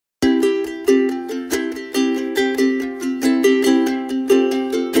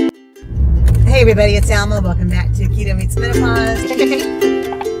Hey everybody, it's Alma. Welcome back to Keto Meets Menopause. You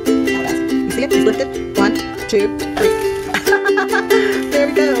see it? It's lifted. 1, 2, 3. There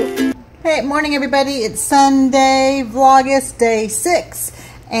we go. Hey, morning everybody. It's Sunday, Vlogust day 6,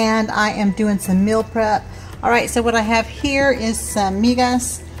 and I am doing some meal prep. All right, so what I have here is some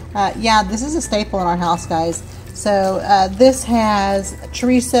migas. Yeah, this is a staple in our house, guys. So this has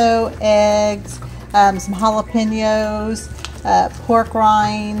chorizo, eggs, some jalapenos, pork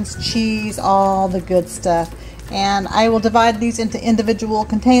rinds, cheese, all the good stuff. And I will divide these into individual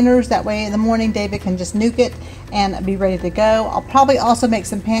containers. That way in the morning David can just nuke it and be ready to go. I'll probably also make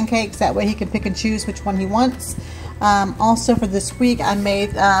some pancakes. That way he can pick and choose which one he wants. Also for this week I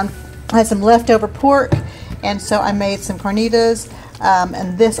made, I had some leftover pork, and so I made some carnitas.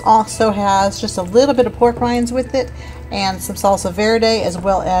 And this also has just a little bit of pork rinds with it and some salsa verde as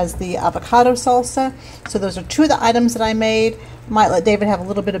well as the avocado salsa. So those are two of the items that I made. Might let David have a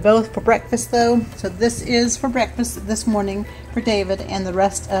little bit of both for breakfast though. So this is for breakfast this morning for David and the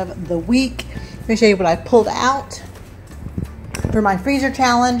rest of the week. Let me show you what I pulled out for my freezer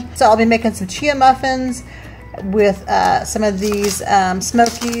challenge. So I'll be making some chia muffins with some of these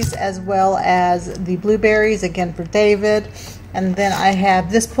smokies as well as the blueberries, again for David. And then I have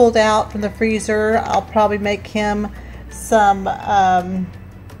this pulled out from the freezer. I'll probably make him some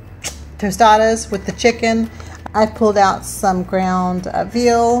tostadas with the chicken. I pulled out some ground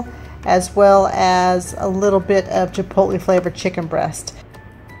veal as well as a little bit of chipotle flavored chicken breast.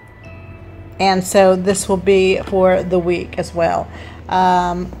 And so this will be for the week as well.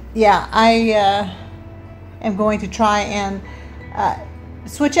 Yeah, I am going to try and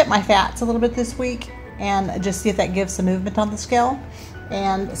switch up my fats a little bit this week and just see if that gives some movement on the scale.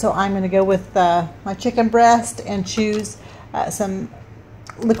 And so I'm going to go with my chicken breast and choose some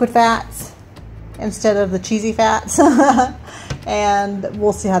liquid fats instead of the cheesy fats. And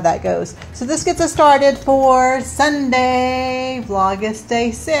we'll see how that goes. So this gets us started for Sunday, Vlogust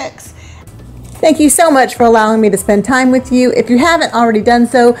day 6. Thank you so much for allowing me to spend time with you. If you haven't already done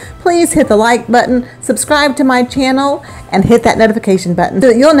so, please hit the like button, subscribe to my channel, and hit that notification button so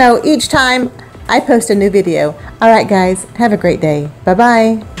that you'll know each time I post a new video. Alright guys, have a great day.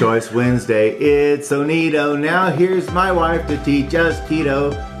 Bye-bye. Choice Wednesday, it's so neato. Now here's my wife to teach us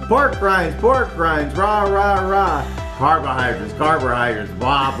keto. Pork rinds, rah, rah, rah. Carbohydrates,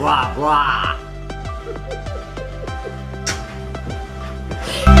 blah, blah, blah.